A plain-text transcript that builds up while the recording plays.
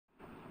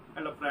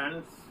Hello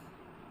friends,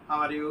 how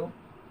are you?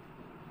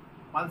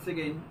 Once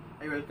again,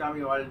 I welcome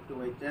you all to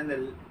my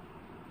channel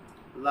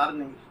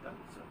Learning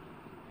Structure.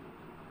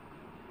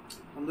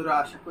 বন্ধুরা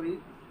আশা করি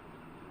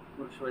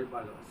তোমরা সবাই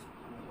ভালো আছো,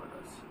 আমি ভালো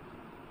আছি।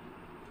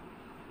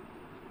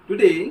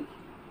 Today,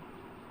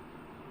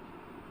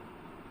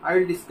 I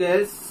will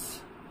discuss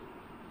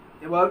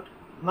about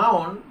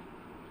noun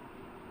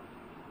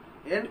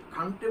and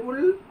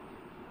countable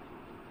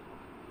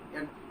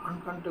and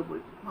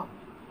uncountable noun.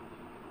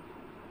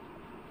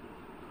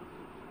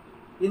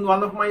 In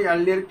one of my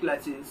earlier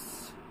classes,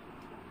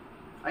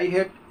 I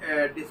had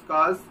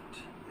discussed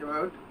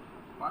about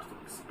parts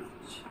of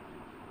speech.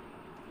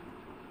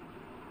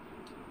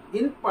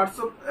 In parts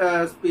of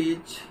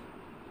speech,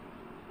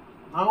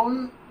 noun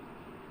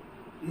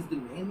is the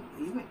main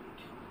element.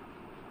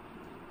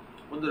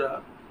 বন্ধুরা,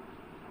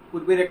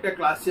 পূর্বের একটা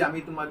ক্লাসে আমি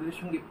তোমাদের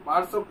সঙ্গে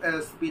parts of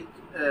speech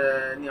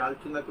নিয়ে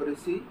আলোচনা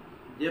করেছি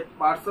যে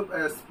পার্টস অফ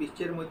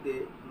স্পিচের মধ্যে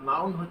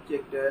নাউন হচ্ছে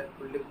একটা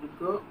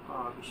উল্লেখযোগ্য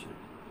বিষয়।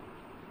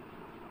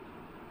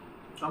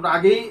 আমরা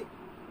আগেই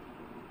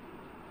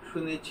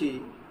শুনেছি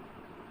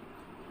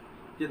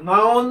যে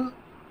noun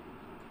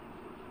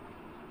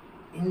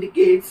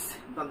indicates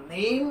the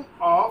name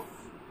of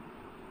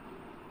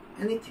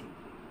anything,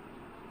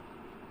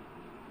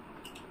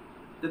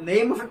 the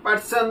name of a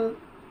person,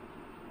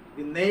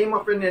 the name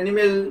of an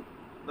animal,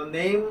 the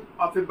name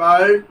of a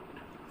bird,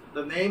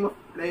 the name of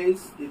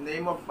place, the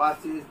name of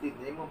buses, the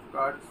name of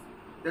cars.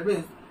 That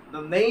means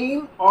the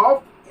name of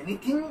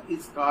anything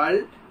is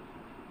called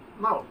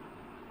noun.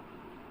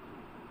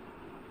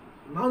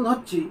 Noun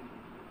হচ্ছে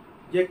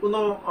যে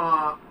কোনো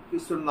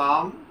কিছুর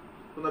নাম,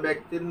 কোনো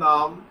ব্যক্তির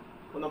নাম,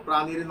 কোনো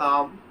প্রাণীর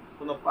নাম,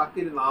 কোনো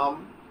পাখির নাম,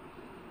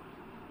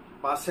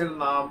 বাসের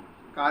নাম,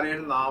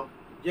 কারের নাম,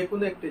 যে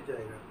কোনো একটা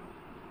জায়গার নাম।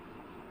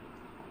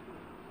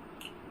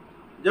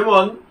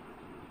 যেমন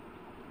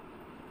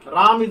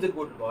Ram is a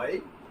good boy,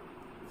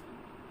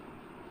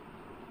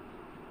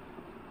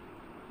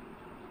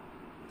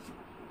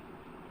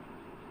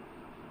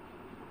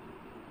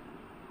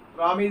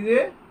 Ram is a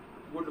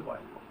good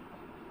boy.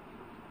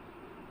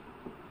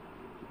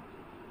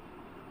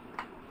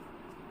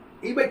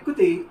 এই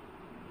বাক্যতে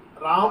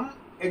রাম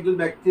একজন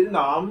ব্যক্তির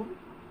নাম,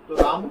 তো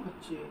রাম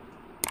হচ্ছে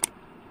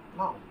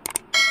নাম।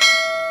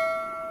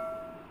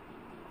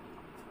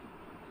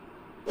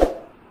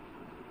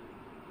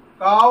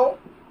 কাউ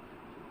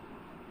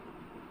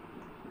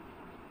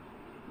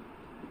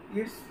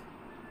ইটস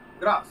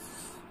গ্রাস,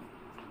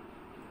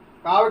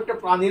 কাউ একটা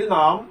প্রাণীর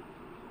নাম,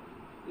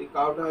 এই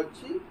কাউটা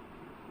হচ্ছে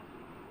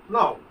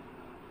নাম।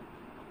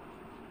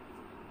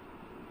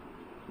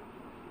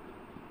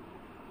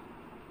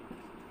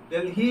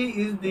 Delhi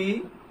is the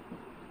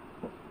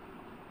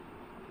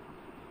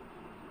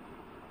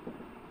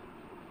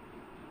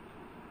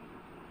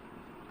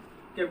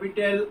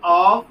capital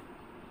of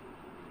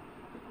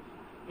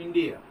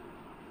India.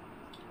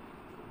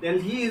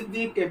 Delhi is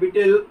the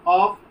capital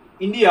of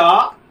India.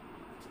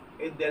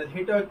 এই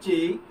দিল্লিটা হচ্ছে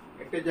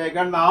একটা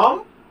জায়গার নাম,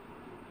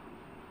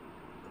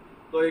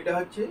 তো এটা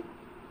হচ্ছে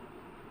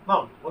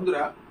নাম।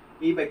 বন্ধুরা,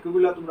 এই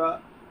বাক্যগুলো তোমরা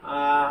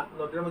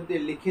নোটের মধ্যে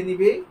লিখে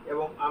নিবে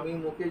এবং আমি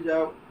মুখে যা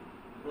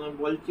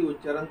বলছি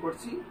উচ্চারণ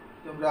করছি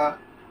তোমরা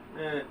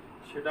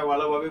সেটা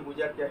ভালোভাবে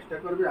বোঝার চেষ্টা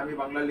করবে। আমি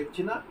বাংলা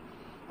লিখছি না।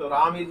 তো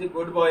Ram is a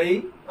good boy,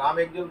 Ram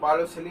একজন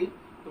ভালো ছেলে।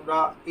 তোমরা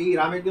এই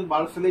রাম একজন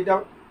ভালো ছেলেটা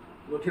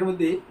নোটের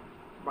মধ্যে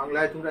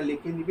বাংলায় তোমরা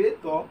লিখে নিবে,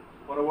 তো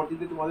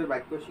পরবর্তীতে তোমাদের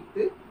বাক্য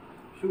শিখতে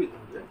সুবিধা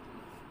হবে।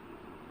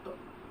 তো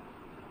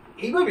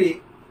এইভাবে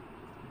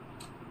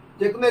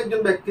যে কোনো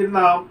একজন ব্যক্তির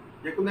নাম,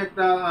 যে কোনো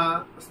একটা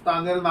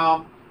স্থানের নাম,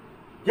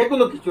 যে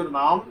কোনো কিছুর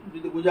নাম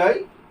যদি বোঝায়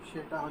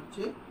সেটা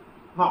হচ্ছে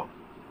নাম।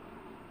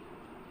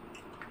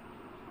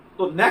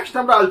 তো নেক্সট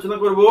আমরা আলোচনা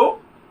করব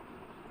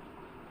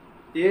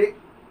যে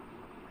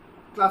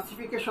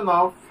classification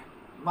of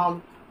noun,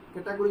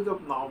 categories of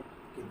noun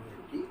কে নিয়ে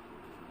আর কি।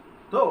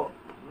 তো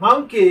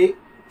নাউনকে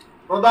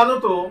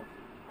প্রধানত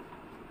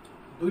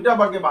দুইটা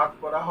ভাগে ভাগ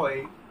করা হয়।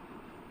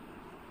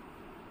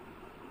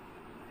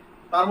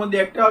 তার মধ্যে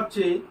একটা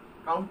হচ্ছে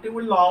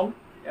কাউন্টেবল নাউন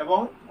এবং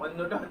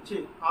অন্যটা হচ্ছে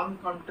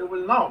আনকাউন্টেবল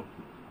নাউন।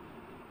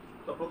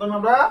 তো প্রথমে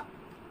আমরা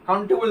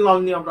কাউন্টেবল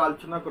নাউন নিয়ে আমরা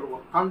আলোচনা করব।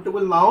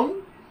 Countable noun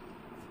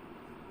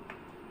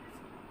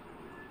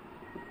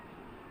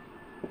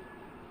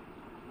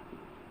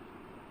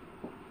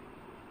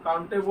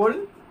countable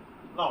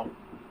noun.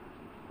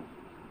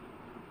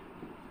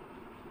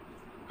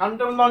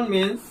 Countable noun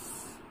means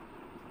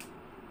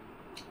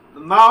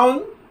the noun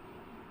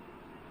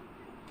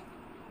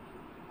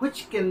which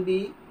can be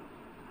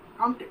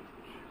counted.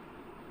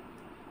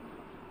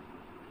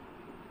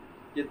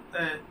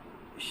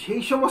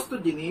 সেই সমস্ত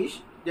জিনিস,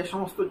 যে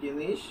সমস্ত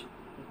জিনিস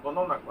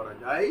গণনা করা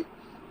যায়,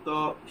 তো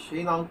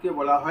সেই নাউনকে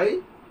বলা হয়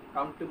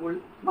কাউন্টেবল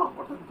নাউন,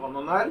 অর্থাৎ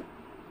গণনার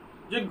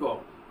যোগ্য।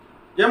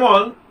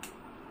 যেমন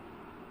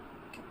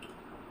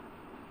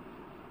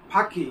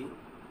পাখি,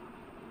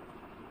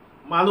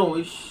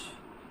 মানুষ,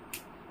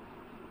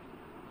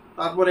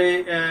 তারপরে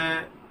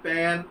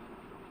পেন,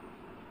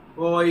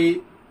 বই,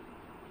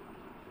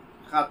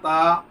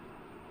 খাতা,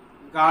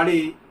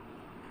 গাড়ি,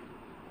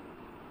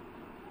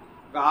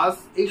 গাছ,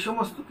 এই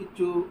সমস্ত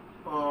কিছু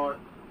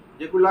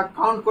যেগুলা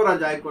কাউন্ট করা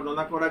যায়,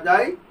 গণনা করা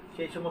যায়,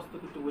 সেই সমস্ত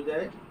কিছু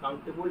বোঝায়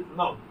countable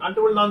noun.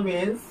 Countable noun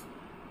means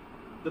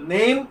the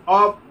name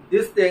of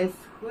these things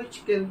which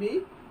can be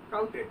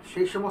counted,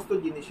 সেই সমস্ত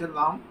জিনিসের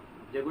নাম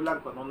যেগুলা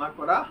গণনা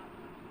করা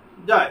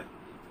যায়।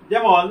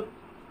 যেমন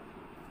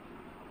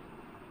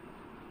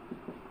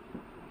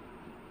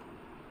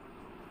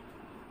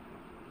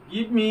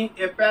give me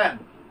a pen,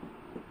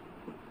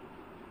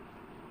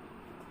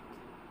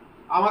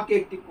 আমাকে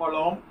একটি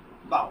কলম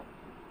দাও।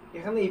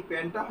 এখানে এই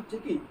পেনটা হচ্ছে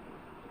কি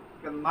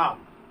নাম,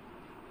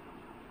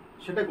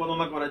 সেটা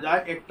গণনা করা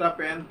যায়। একটা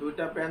পেন,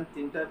 দুইটা পেন,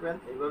 তিনটা পেন,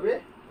 এইভাবে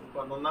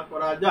গণনা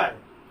করা যায়।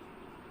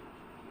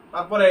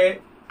 তারপরে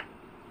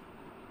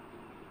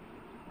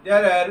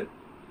there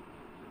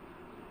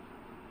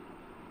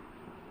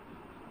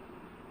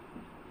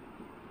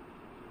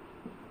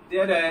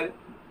are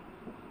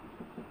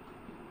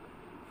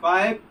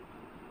five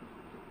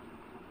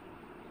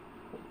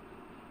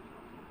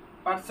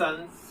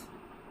persons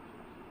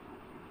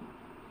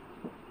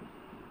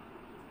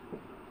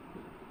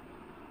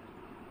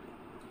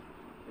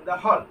in the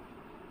hall.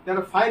 There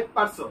are five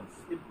persons.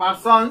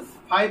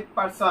 Five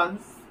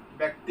persons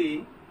ব্যক্তি,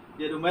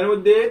 যে রুমের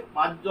মধ্যে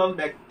 5 জন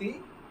ব্যক্তি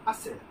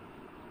আছে।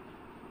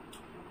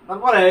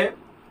 তারপরে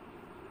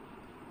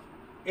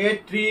a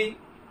tree,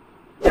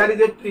 there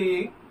is a tree,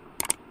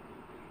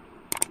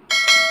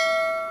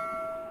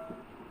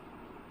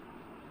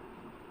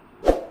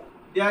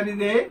 there is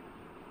a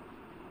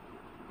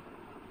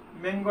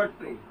mango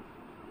tree,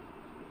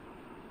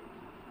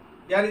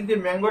 there is a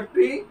mango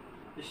tree,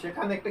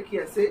 সেখানে একটা কি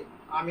আছে,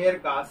 আমের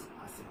গাছ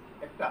আছে,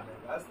 একটা আমের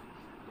গাছ।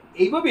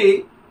 এইভাবে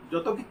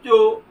যত কিছু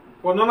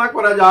গণনা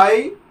করা যায়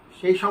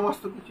সেই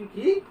সমস্ত কিছু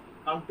কি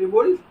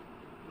কাউন্টেবল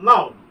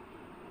নাউন।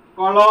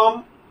 কলম,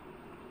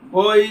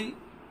 বই,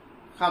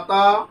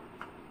 খাতা,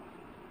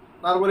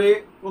 তারপরে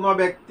কোনো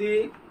ব্যক্তি,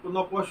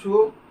 কোনো পশু,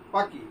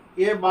 পাখি।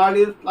 A bird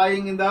is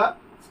flying in the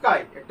sky,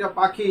 একটা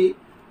পাখি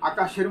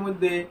আকাশের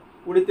মধ্যে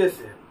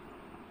উড়িতেছে।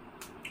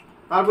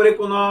 তারপরে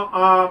কোনো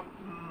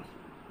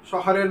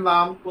শহরের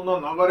নাম, কোনো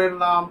নগরের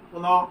নাম,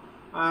 কোনো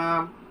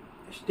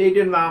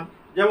স্টেটের নাম।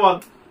 যেমন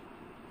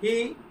he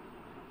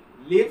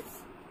lives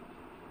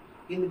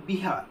in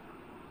Bihar,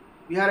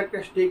 Bihar একটা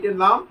স্টেটের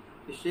নাম,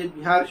 সে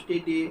বিহার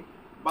স্টেটে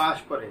বাস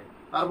করে।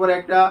 তারপরে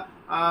একটা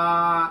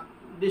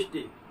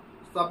ডিস্ট্রিক্ট,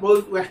 সাপোজ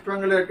ওয়েস্ট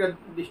বেঙ্গলের একটা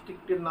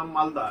ডিস্ট্রিক্টের নাম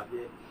মালদা,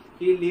 যে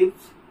হি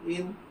লিভস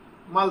ইন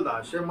মালদা,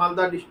 সে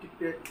মালদা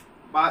ডিস্ট্রিক্টে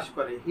বাস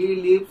করে। হি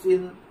লিভস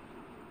ইন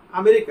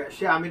আমেরিকা,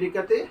 সে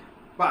আমেরিকাতে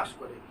বাস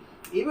করে।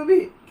 এইভাবে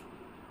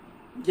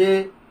যে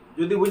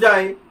যদি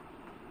বোঝায়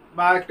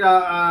বা একটা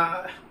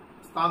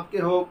স্থানকে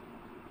হোক,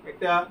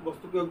 একটা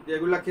বস্তুকে হোক,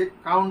 যেগুলাকে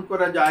কাউন্ট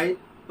করা যায়,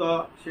 তো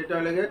সেটা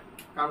হলে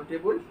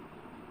কাউন্টেবল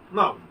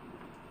নাউন।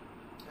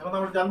 এখন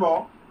আমরা জানবো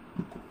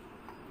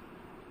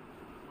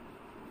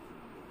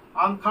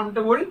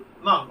আনকাউন্টেবল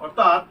নাউন,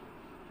 অর্থাৎ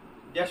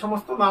যে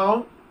সমস্ত নাউন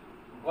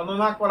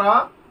গণনা করা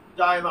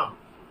যায় না।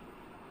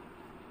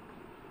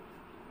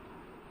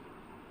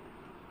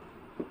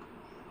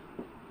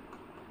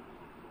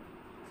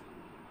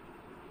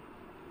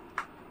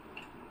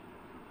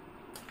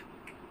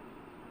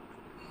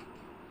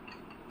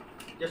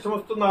 যে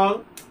সমস্ত নাউন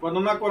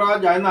গণনা করা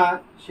যায় না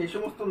সেই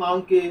সমস্ত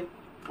নাউনকে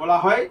বলা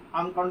হয়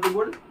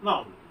uncountable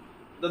noun.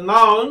 The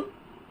noun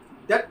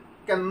that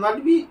can not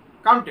be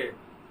counted,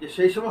 যে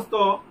সেই সমস্ত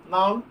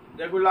নাউন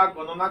যেগুলা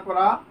গণনা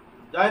করা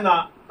যায় না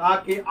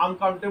তাকে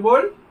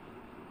আনকাউন্টেবল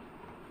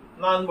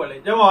নাউন বলে।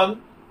 যেমন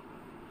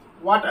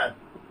ওয়াটার,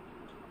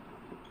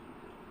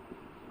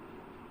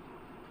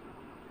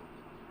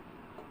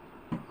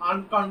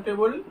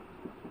 আনকাউন্টেবল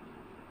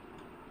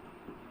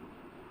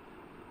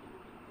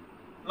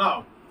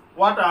নাউন।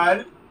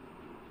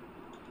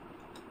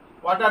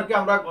 ওয়াটারকে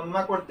আমরা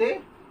গণনা করতে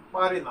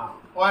পারি না।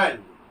 অয়েল,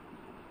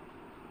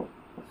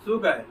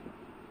 সুগার,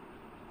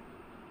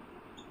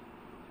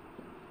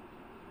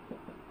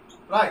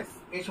 রাইস,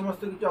 এই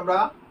সমস্ত কিছু আমরা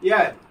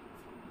এয়ার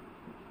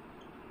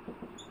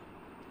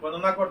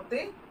গণনা করতে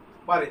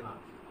পারি না।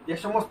 যে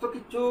সমস্ত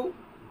কিছু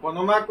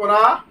গণনা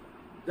করা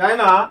যায়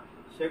না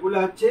সেগুলো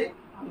হচ্ছে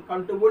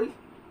আনকাউন্টেবল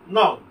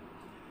নাউন।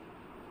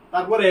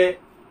 তারপরে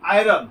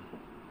আয়রন,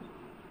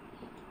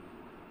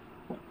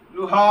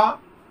 লোহা,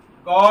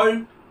 গোল্ড,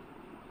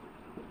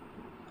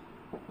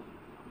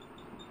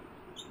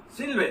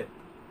 সিলভার,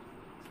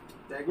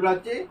 এগুলো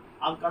হচ্ছে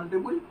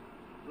আনকাউন্টেবল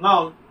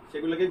নাউন,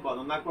 সেগুলোকে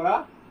গণনা করা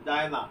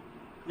যায় না।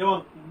 যেমন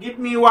গিভ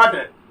মি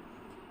ওয়াটার,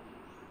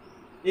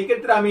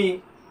 এক্ষেত্রে আমি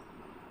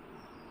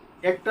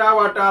একটা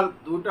ওয়াটার,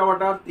 দুটা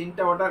ওয়াটার,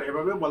 তিনটা ওয়াটার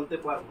এভাবে বলতে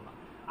পারবো না।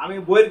 আমি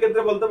বইয়ের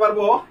ক্ষেত্রে বলতে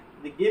পারবো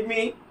যে গিভ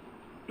মি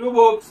 2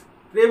 books,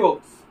 3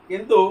 books,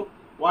 কিন্তু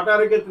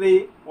ওয়াটারের ক্ষেত্রে,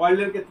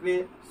 অয়েলের ক্ষেত্রে,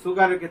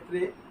 সুগারের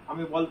ক্ষেত্রে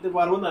আমি বলতে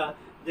পারবো না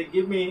যে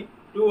give me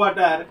 2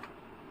 water,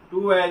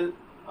 2 oil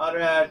or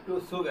 2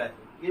 sugar,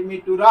 give me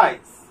 2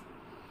 rice।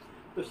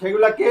 তো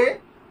সেগুলাকে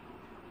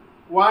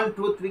 1,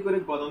 2, 3 করে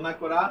গণনা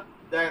করা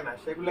যায় না।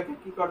 সেগুলাকে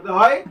কি করতে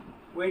হয়,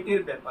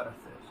 ওয়েটের ব্যাপার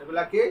আছে,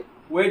 সেগুলাকে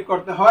ওয়েট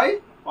করতে হয়,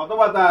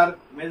 অথবা তার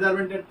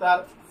মেজারমেন্টের তার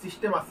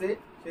সিস্টেম আছে,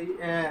 সেই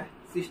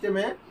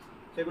সিস্টেমে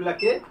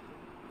সেগুলাকে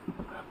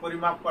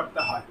পরিমাপ করতে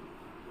হয়।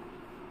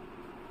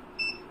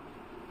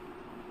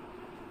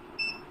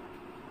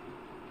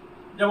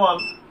 যেমন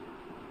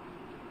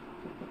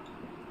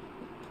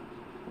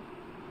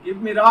give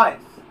me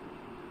rice,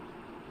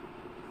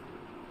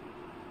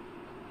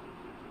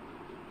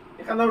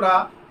 এখানে আমরা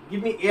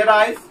give me a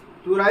rice,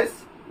 two rice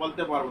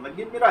বলতে পারবো না,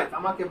 give me rice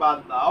আমাকে ভাত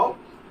দাও।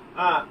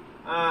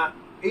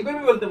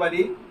 এইভাবে বলতে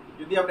পারি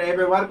যদি আমরা এ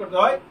ব্যবহার করতে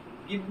হয়,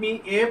 give me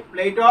a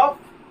plate of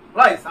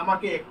rice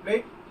আমাকে এক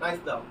প্লেট রাইস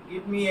দাও,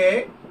 give me a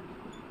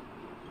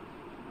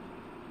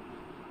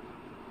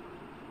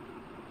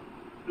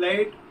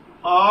plate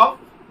of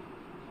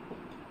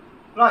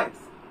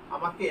rice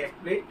আমাকে এক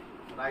প্লেট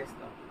রাইস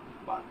দাও,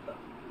 ভাত দাও।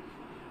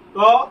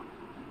 তো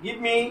give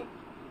me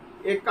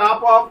a cup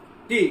of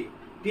tea,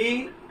 tea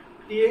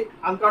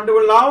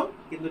uncountable noun,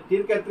 কিন্তু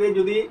টির ক্ষেত্রে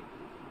যদি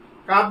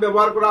কাপ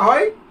ব্যবহার করা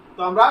হয় তো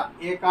আমরা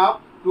এ কাপ,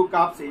 টু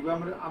কাপস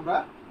এইভাবে আমরা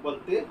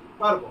বলতে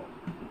পারবো।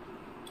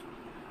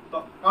 তো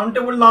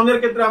কাউন্টেবল নাউনের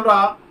ক্ষেত্রে আমরা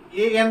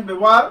এ এন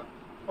ব্যবহার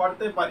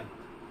করতে পারি,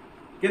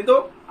 কিন্তু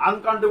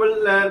আনকাউন্টেবল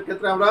এর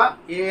ক্ষেত্রে আমরা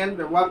এ এন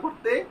ব্যবহার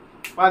করতে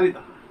পারি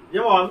না।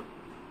 যেমন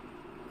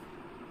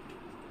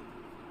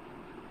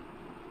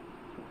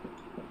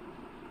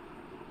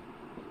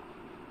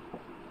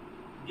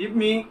give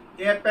me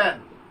a pen,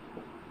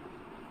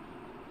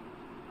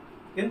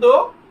 কিন্তু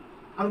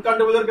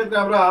আনকাউন্টেবল এর ক্ষেত্রে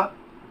আমরা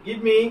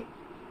give me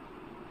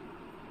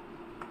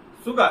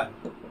sugar,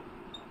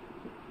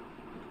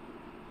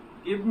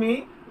 give me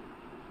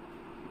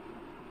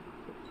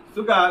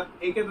sugar,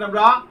 এই ক্ষেত্রে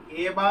আমরা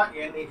এ বা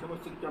এন এই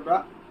সমস্ত কিছু আমরা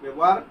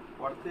ব্যবহার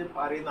করতে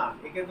পারি না।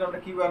 এই ক্ষেত্রে আমরা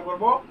কি ব্যবহার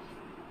করব,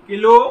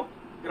 কিলো,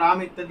 গ্রাম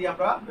ইত্যাদি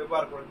আমরা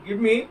ব্যবহার করব।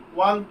 give me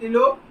 1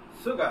 kilo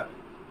sugar,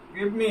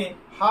 give me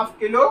half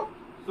kilo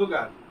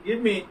sugar,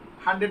 give me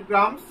 100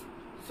 grams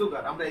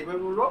sugar, আমরা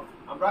এইভাবে বলবো।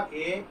 আমরা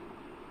এ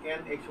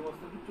এন এই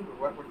সমস্ত কিছু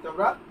ব্যবহার করতে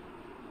আমরা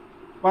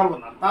পারবো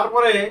না।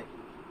 তারপরে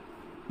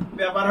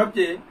ব্যাপার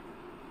হচ্ছে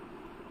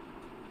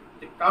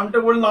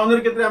কাউন্টেবল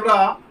নাউনের ক্ষেত্রে আমরা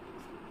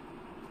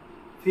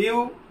ফিউ,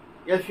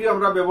 এফিউ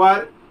আমরা ব্যবহার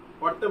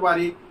করতে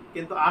পারি,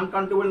 কিন্তু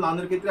আনকাউন্টেবল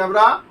নাউনের ক্ষেত্রে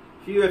আমরা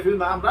ফিউ, এফিউ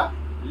না, আমরা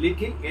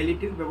লিটিল, এ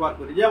লিটিল ব্যবহার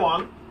করি। যেমন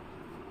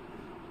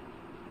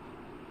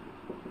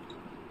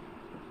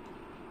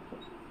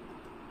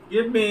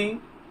give me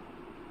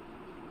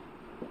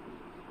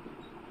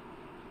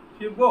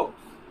few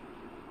books,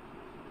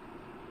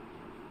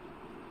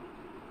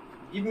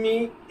 give me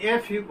a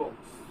few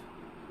books,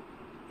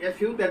 a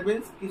few that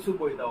means কিছু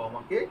বই দাও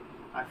আমাকে,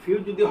 আর ফিউ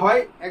যদি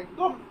হয়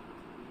একদম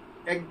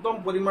একদম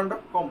পরিমাণটা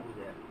কম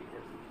বোঝায় আর কি।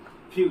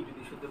 ফিউ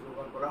যদি শুধু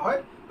ব্যবহার করা হয়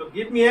তো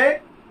give me a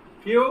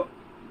few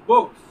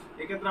books,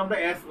 এক্ষেত্রে আমরা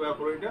এস ব্যবহার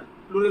করব, এটা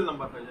প্লুরাল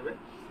নাম্বার হয়ে যাবে।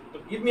 তো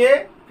give me a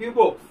few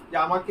books, যে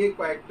আমাকে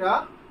কয়েকটা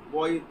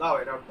বই দাও,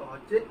 এটা অর্থ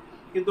হচ্ছে।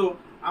 কিন্তু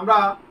আমরা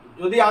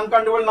যদি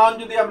আনকাউন্টেবল নাউন,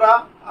 যদি আমরা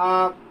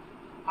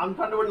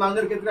আনকাউন্টেবল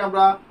নাউনের ক্ষেত্রে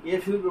আমরা এ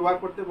ফিউ ব্যবহার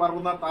করতে পারবো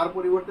না, তার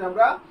পরিবর্তে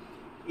আমরা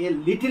এ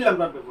লিটিল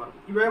আমরা ব্যবহার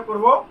কিভাবে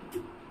করব,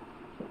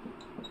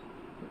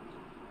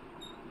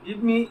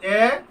 give me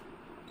a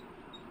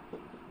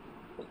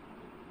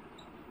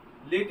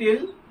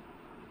little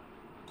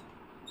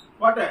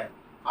water,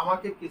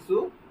 আমাকে কিছু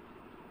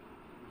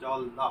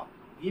জল দাও,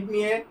 give me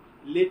a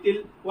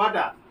little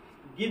water,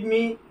 give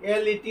me a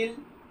little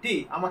tea,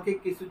 আমাকে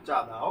কিছু চা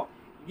দাও,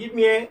 give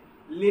me a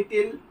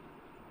little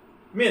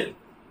milk,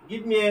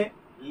 give me a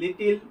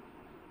little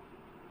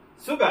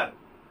sugar।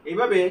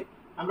 এইভাবে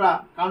আমরা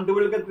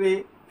কাউন্টেবল ক্ষেত্রে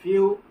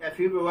ফিউ, এ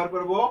ফিউ ব্যবহার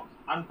করব,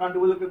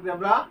 আনকাউন্টেবল ক্ষেত্রে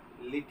আমরা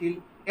লিটিল,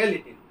 এ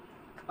লিটিল।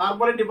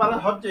 তারপরে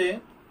ডিফারেন্স হচ্ছে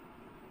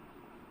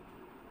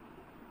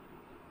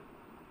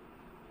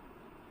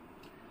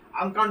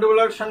আনকাউন্টেবল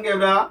এর সঙ্গে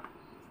আমরা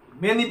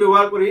মেনি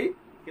ব্যবহার করি,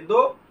 কিন্তু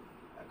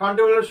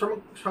কাউন্টেবল এর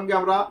সঙ্গে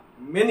আমরা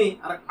মেনি,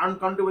 আর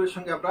আনকাউন্টেবল এর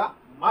সঙ্গে আমরা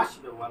মাস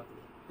ব্যবহার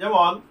করি।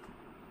 যেমন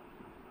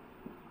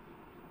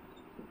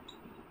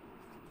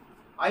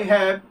I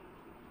have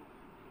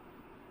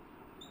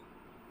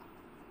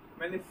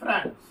many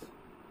friends,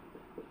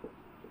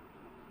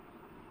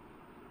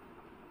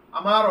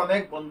 আমার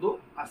অনেক বন্ধু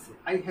আছে,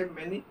 I have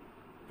many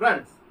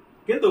friends,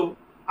 কিন্তু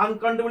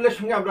আনকাউন্টেবল এর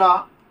সঙ্গে আমরা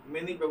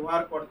মেনি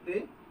ব্যবহার করতে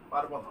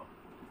পারবো না।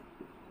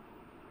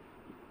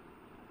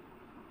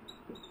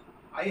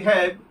 I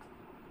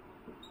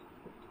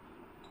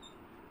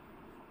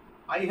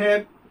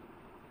have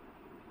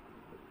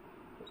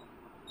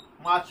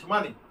much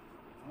money,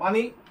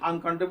 money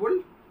uncountable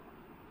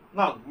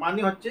noun, মানি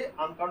হচ্ছে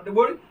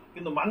আনকাউন্টেবল,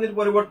 কিন্তু মানির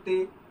পরিবর্তে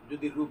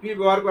যদি রুপি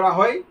ব্যবহার করা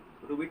হয়,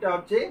 রুপিটা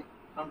হচ্ছে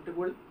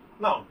কাউন্টেবল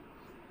নাউন।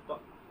 তো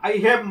I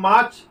have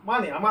much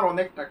money, আমার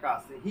অনেক টাকা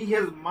আছে, he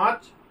has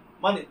much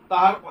money,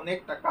 তার অনেক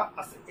টাকা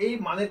আছে। এই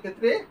মানের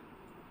ক্ষেত্রে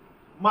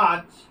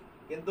মাচ,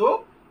 কিন্তু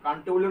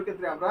কাউন্টেবলের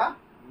ক্ষেত্রে আমরা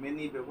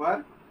মেনি ব্যবহার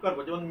করব।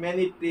 যেমন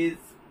many trees,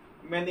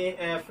 many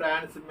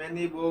friends,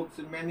 many books,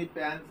 many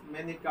pens,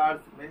 many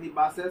cars, many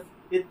buses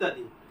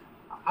ইত্যাদি।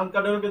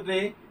 আনকাউন্টেবল ক্ষেত্রে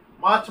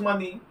মাছ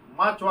মানি,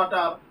 মাছ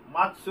ওয়াটার,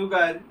 মাছ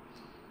সুগার,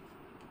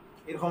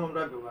 এরকম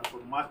আমরা ব্যবহার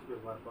করব, মাছ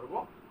ব্যবহার করব।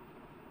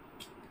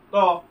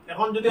 তো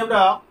এখন যদি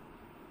আমরা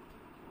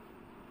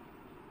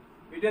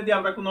এটা দিয়ে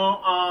আমরা কোনো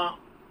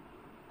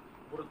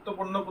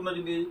গুরুত্বপূর্ণ কোনো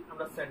যদি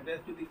আমরা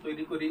সেন্টেন্স যদি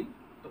তৈরি করি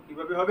তো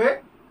কিভাবে হবে?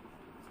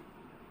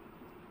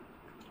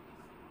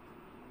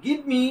 Give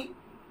me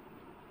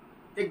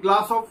a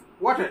glass of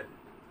water.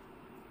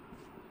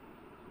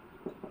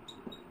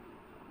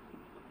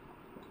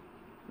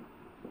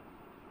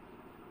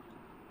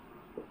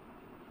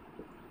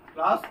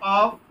 Glass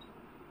of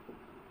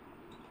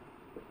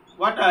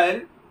water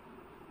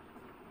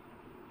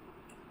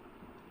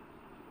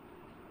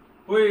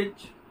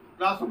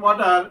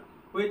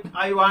which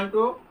I want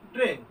to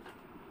drink.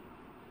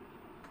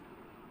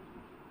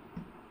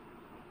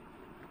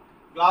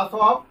 Glass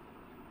of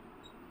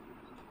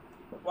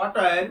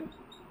water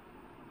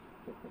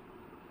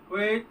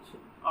which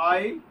I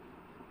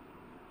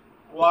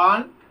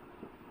want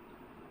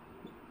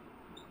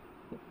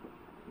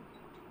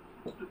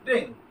to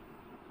drink.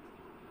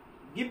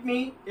 Give me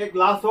a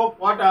glass of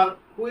water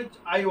which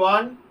I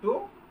want to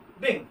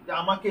drink.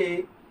 আমাকে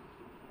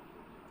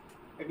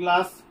এক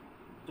glass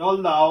জল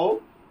দাও,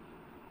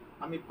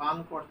 আমি পান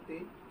করতে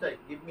চাই।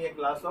 Give me a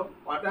glass of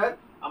water,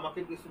 আমাকে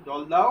কিছু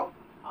জল দাও,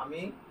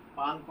 আমি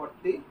পান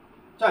করতে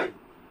চাই।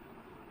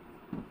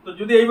 তো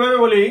যদি এইভাবে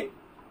বলি,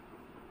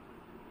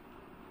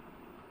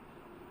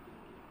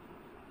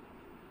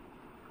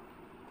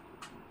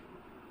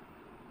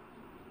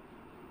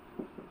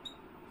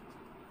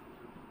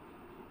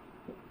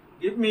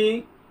 give me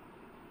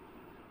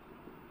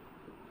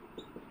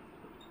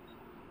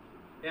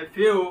a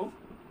few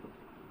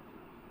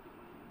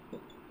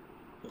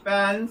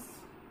pens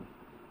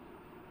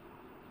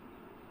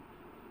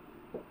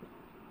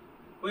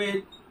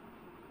which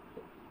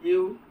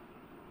you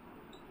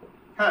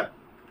have.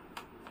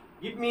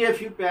 Give me a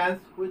few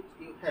pens which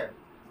you have.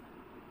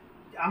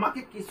 আমাকে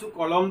কিছু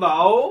কলম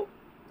দাও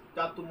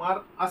যা তোমার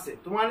আছে।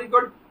 তোমার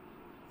নিকট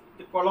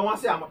যে কলম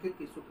আছে, আমাকে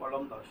কিছু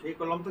কলম দাও, সেই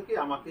কলম থেকে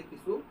আমাকে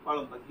কিছু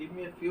কলম দাও। Give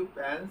me a few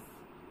pens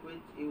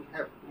which you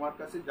have. তোমার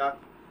কাছে যা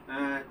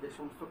যে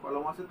সমস্ত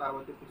কলম আছে তার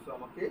মধ্যে কিছু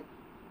আমাকে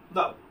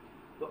দাও।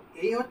 তো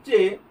এই হচ্ছে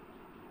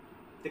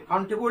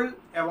কাউন্টেবল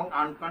এবং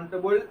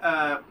আনকাউন্টেবল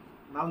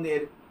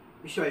নাউনের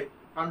বিষয়।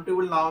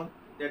 Countable noun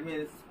that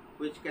means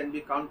which can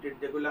be counted,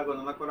 যেগুলা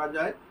গণনা করা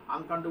যায়।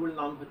 আনকাউন্টেবল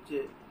নাউন হচ্ছে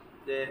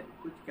যে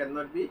which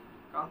cannot be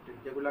counted,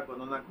 যেগুলা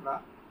গণনা করা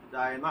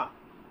যায় না।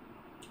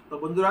 তো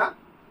বন্ধুরা,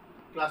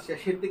 ক্লাস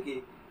শেষের দিকে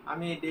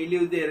আমি ডেইলি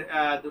ইউজের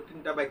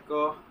 2-3টা বাক্য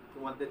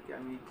তোমাদেরকে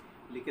আমি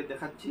লিখে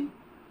দেখাচ্ছি।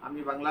 আমি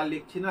বাংলা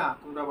লিখছি না,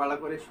 তোমরা ভালো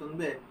করে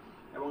শুনবে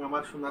এবং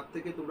আমার শোনার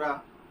থেকে তোমরা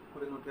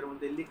করে নোটের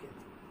মধ্যে লিখে।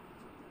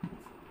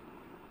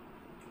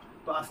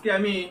 তো আজকে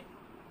আমি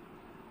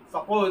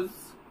সাপোজ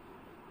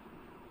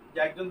যে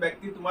একজন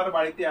ব্যক্তি তোমার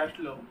বাড়িতে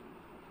আসলো,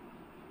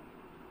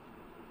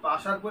 তো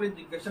আসার পরে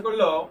জিজ্ঞাসা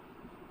করলো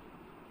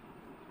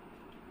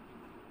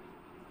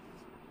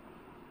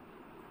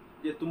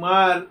যে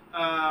তোমার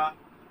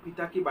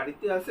পিতা কি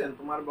বাড়িতে আছেন,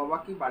 তোমার বাবা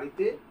কি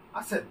বাড়িতে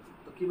আছেন।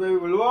 তো কিভাবে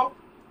বলবো?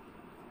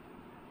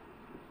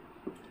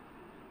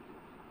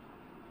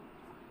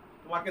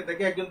 তোমাকে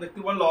দেখে একজন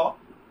ব্যক্তি বলল,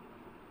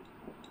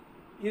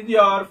 is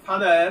your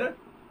father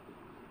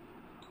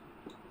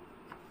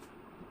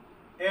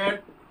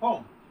at home.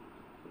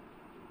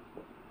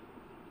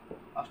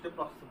 ফার্স্টে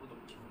প্রশ্নবোধক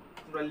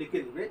তোমরা লিখে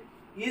দিবে,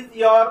 is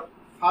your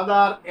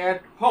father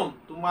at home.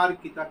 তোমার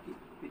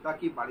পিতা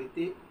কি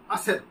বাড়িতে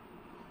আছেন।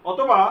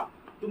 অথবা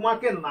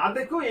তোমাকে না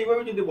দেখেও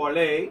এইভাবে যদি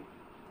বলে,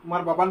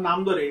 তোমার বাবার নাম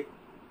ধরে,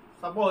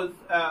 সাপোজ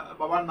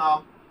বাবার নাম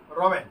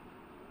রমেন,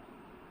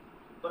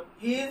 তো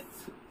is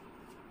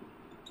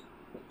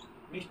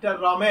mister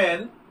Ramen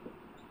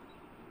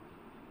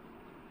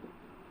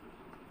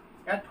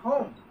at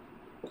home.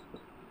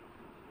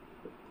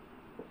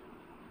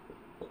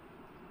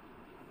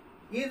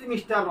 Is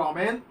mister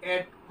Ramen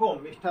at home.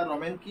 Mister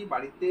Ramen কি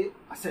বাড়িতে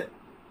আছেন।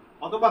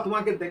 অথবা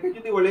তোমাকে দেখে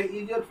যদি বলে,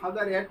 is your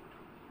father at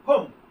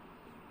home.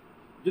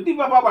 যদি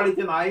বাবা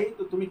বাড়িতে নাই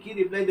তো তুমি কি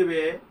রিপ্লাই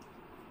দেবে?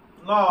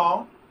 No,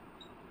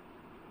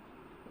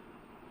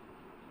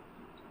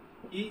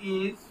 he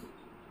is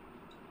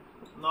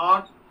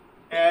not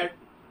at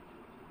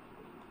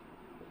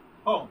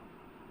home.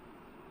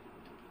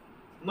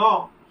 No,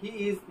 he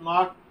is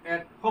not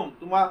at home.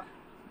 তোমার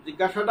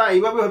জিজ্ঞাসাটা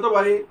এইভাবে হতে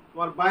পারে,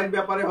 তোমার ভাইয়ের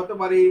ব্যাপারে হতে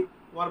পারে,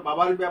 তোমার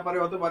বাবার ব্যাপারে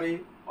হতে পারে,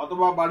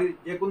 অথবা বাড়ির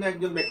যে কোনো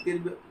একজন ব্যক্তির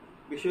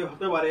বিষয়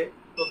হতে পারে।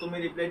 তো তুমি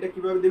রিপ্লাইটা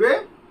কিভাবে দিবে?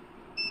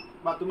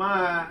 বা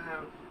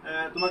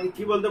তোমাকে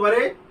কি বলতে পারে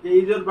যে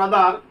is your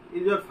brother,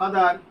 is your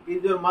father,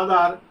 is your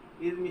mother,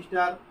 is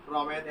mister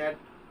Ramen at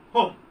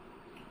home.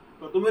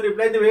 তো তুমি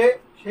রিপ্লাই দেবে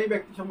সেই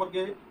ব্যক্তি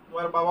সম্পর্কে,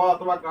 তোমার বাবা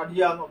অথবা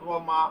গার্ডিয়ান অথবা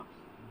মা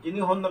যিনি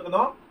হন না কেন,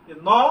 যে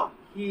no,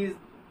 he is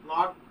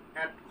not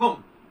at home.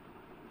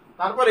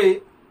 তারপরে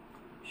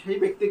সেই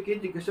ব্যক্তিকে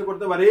জিজ্ঞাসা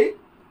করতে পারে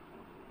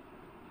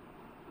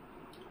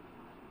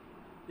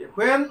যে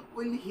when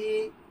will he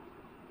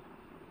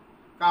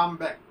come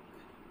back?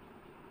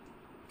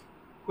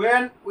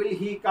 When will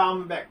he come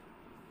back?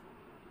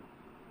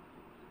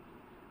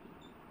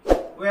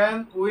 When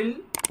will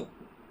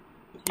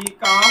he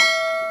come?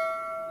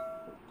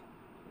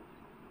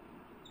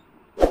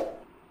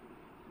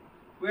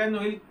 When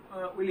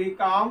will he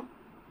come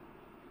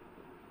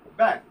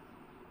back,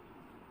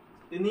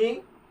 তিনি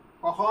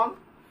কখন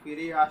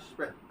ফিরে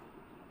আসবেন।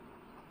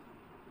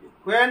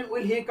 when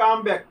will he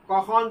come back,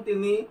 কখন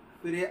তিনি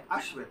ফিরে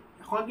আসবেন।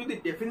 এখন যদি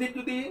ডেফিনিট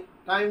যদি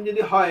টাইম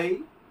যদি হয়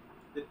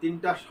যে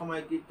 3টার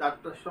সময় কি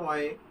 4টার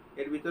সময়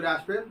এর ভিতরে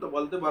আসবেন তো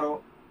বলতে পারো,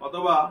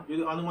 অথবা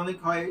যদি আনুমানিক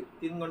হয়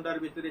 3 ঘন্টার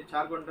ভিতরে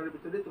 4 ঘন্টার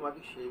ভিতরে, তোমাকে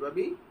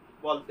সেইভাবেই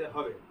বলতে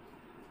হবে।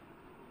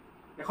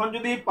 এখন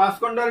যদি 5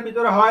 ঘন্টার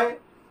ভিতরে হয়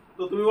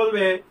তো তুমি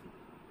বলবে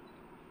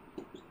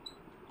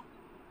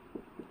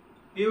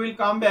he will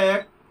come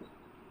back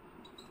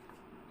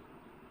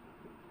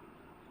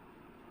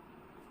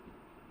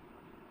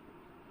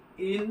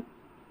in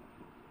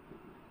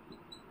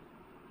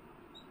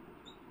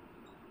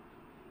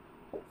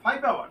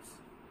 5 hours,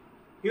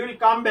 he will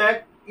come back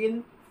in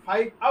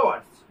 5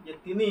 hours, যে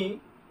তিনি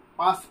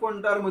 5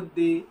 ঘন্টার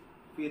মধ্যে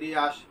ফিরে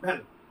আসবেন।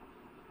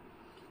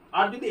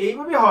 আর যদি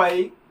এইভাবে হয়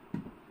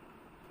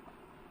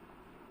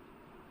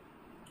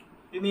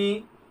তিনি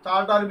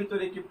 4টার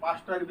ভিতরে কি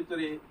 5টার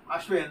ভিতরে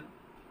আসবেন,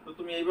 তো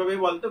তুমি এইভাবে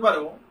বলতে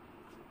পারো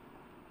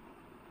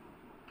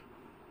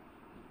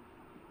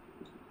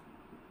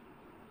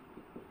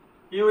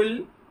he will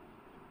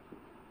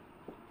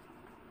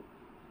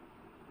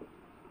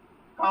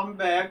come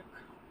back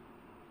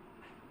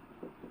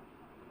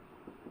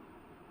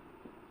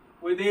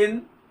within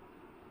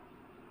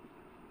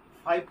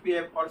 5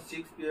 PM or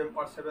 6 PM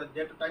or 7,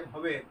 যেটা টাইম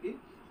হবে আর কি,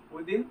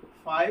 within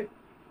 5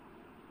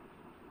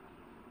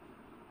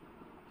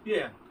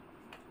 PM,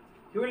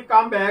 he will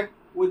come back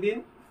within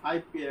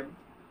 5 PM,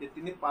 যে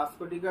তিনি 5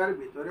 ঘটিকার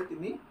ভিতরে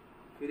তিনি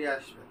ফিরে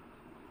আসবেন।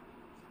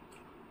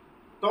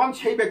 তখন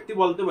সেই ব্যক্তি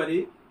বলতে পারি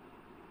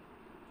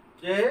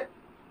যে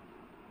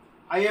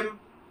I am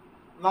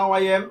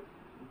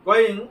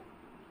going,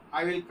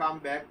 I will come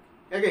back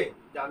again,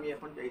 যে আমি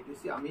এখন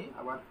যাইতেছি, আমি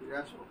আবার ফিরে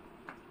আসবো।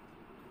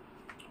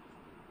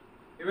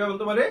 এভাবে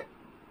বলতে পারে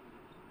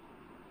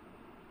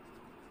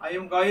I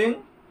am going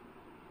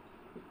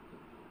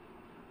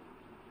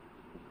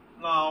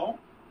now,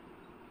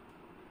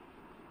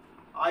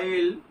 I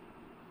will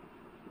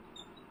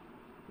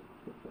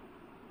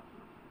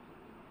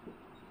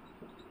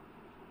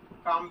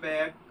come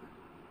back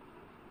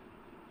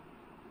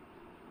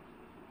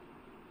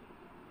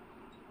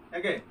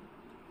again,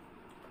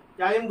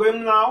 I am going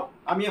now,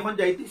 আমি এখন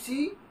যাইতেছি,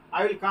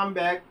 I will come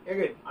back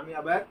again, আমি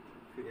আবার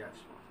ফিরে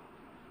আসবো।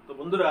 তো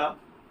বন্ধুরা,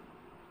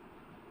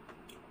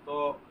 তো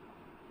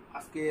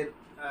আজকের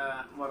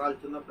আমার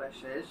আলোচনা প্রায়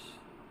শেষ।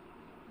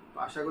 তো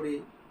আশা করি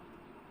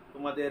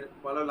তোমাদের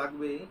ভালো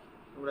লাগবে,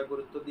 তোমরা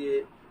গুরুত্ব দিয়ে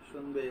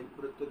শুনবে,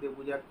 গুরুত্ব দিয়ে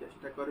বোঝার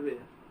চেষ্টা করবে।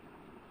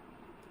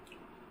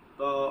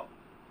 তো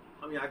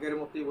আমি আগের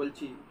মতোই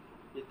বলছি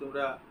যে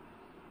তোমরা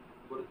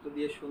গুরুত্ব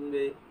দিয়ে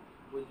শুনবে,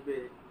 বুঝবে।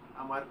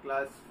 আমার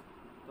ক্লাস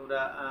তোমরা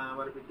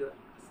আমার ভিডিও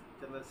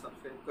চ্যানেল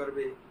সাবস্ক্রাইব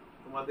করবে,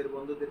 তোমাদের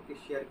বন্ধুদেরকে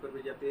শেয়ার করবে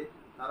যাতে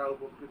তারা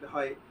উপকৃত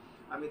হয়।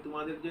 আমি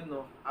তোমাদের জন্য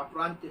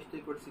আপ্রাণ চেষ্টা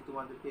করছি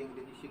তোমাদেরকে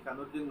ইংরেজি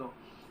শেখানোর জন্য।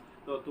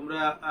 তো তোমরা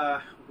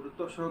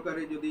গুরুত্ব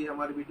সহকারে যদি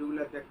আমার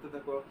ভিডিওগুলো দেখতে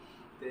থাকো,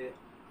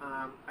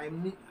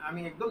 আমি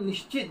একদম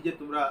নিশ্চিত যে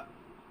তোমরা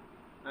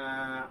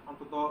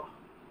অন্তত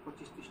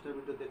 25-30টা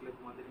ভিডিও দেখলে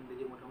তোমাদের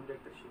ইংরেজি মোটামুটি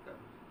একটা শেখা।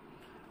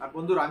 আর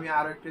বন্ধুরা, আমি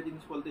আরো একটা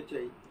জিনিস বলতে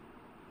চাই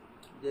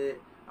যে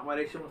আমার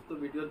এই সমস্ত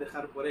ভিডিও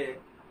দেখার পরে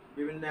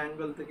বিভিন্ন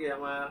অ্যাঙ্গেল থেকে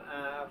আমার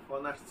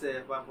ফোন আসছে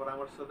বা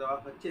পরামর্শ দেওয়া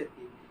হচ্ছে আর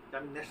কি,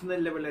 আমি ন্যাশনাল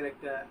লেভেলের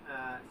একটা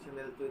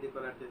চ্যানেল তৈরি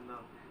করার জন্য,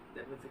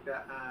 দ্যাট মিনস একটা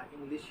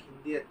ইংলিশ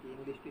হিন্দি আর কি,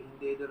 ইংলিশ টু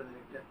হিন্দি এই ধরনের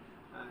একটা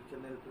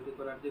চ্যানেল তৈরি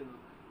করার জন্য।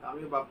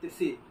 আমি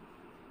ভাবতেছি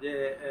যে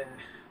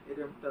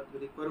এরকমটা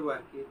তৈরি করবো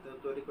আর কি। তো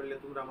তৈরি করলে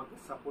তোমরা আমাকে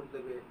সাপোর্ট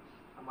দেবে,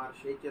 আমার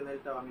সেই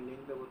চ্যানেলটাও আমি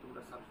লিঙ্ক দেবো,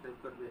 তোমরা সাবস্ক্রাইব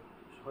করবে,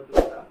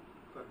 সহযোগিতা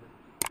করবে।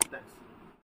 থ্যাংকস।